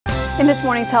In this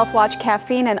morning's Health Watch,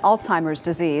 caffeine and Alzheimer's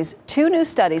disease. 2 new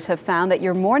studies have found that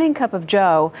your morning cup of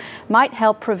joe might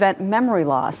help prevent memory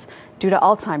loss due to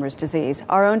Alzheimer's disease.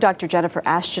 Our own Dr. Jennifer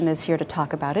Ashton is here to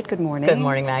talk about it. Good morning. Good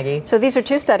morning, Maggie. So these are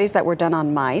 2 studies that were done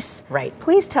on mice. Right.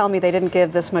 Please tell me they didn't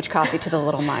give this much coffee to the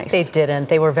little mice. They didn't.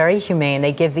 They were very humane.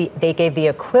 They gave the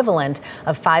equivalent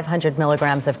of 500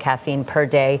 milligrams of caffeine per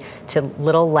day to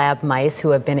little lab mice who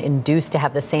have been induced to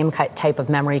have the same type of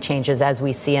memory changes as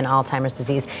we see in Alzheimer's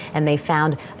disease, and they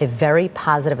found a very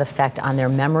positive effect on their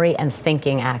memory and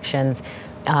thinking actions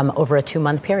over a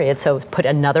 2-month period. So put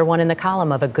another one in the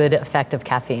column of a good effect of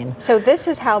caffeine. So this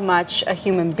is how much a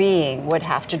human being would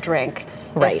have to drink.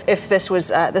 Right. If this was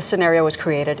this scenario was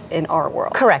created in our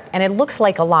world. Correct. And it looks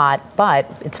like a lot, but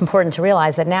it's important to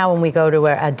realize that now when we go to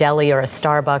a deli or a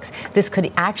Starbucks, this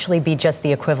could actually be just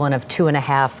the equivalent of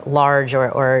 2.5 large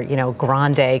or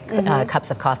grande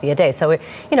cups of coffee a day. So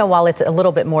while it's a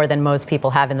little bit more than most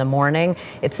people have in the morning,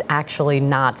 it's actually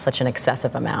not such an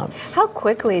excessive amount. How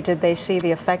quickly did they see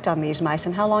the effect on these mice,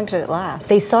 and how long did it last?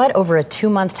 They saw it over a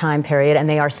 2-month time period, and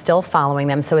they are still following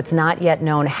them. So it's not yet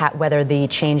known whether the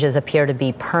changes appear to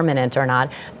be permanent or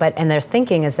not, and their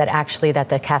thinking is that actually that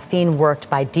the caffeine worked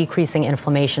by decreasing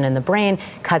inflammation in the brain,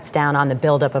 cuts down on the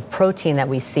buildup of protein that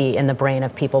we see in the brain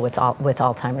of people with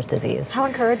Alzheimer's disease. How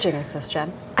encouraging is this,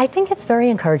 Jen? I think it's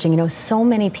very encouraging. So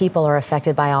many people are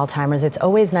affected by Alzheimer's. It's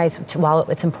always nice while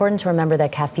it's important to remember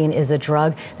that caffeine is a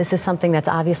drug, this is something that's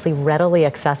obviously readily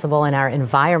accessible in our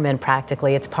environment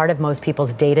practically. It's part of most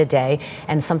people's day-to-day,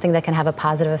 and something that can have a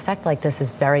positive effect like this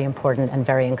is very important and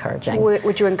very encouraging.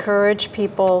 Would you encourage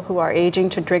people who are aging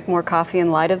to drink more coffee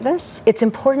in light of this? It's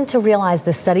important to realize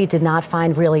the study did not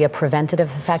find really a preventative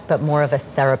effect, but more of a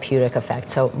therapeutic effect.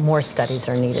 So more studies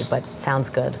are needed, but sounds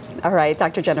good. All right,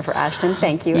 Dr. Jennifer Ashton,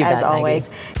 thank you as always.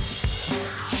 Maggie.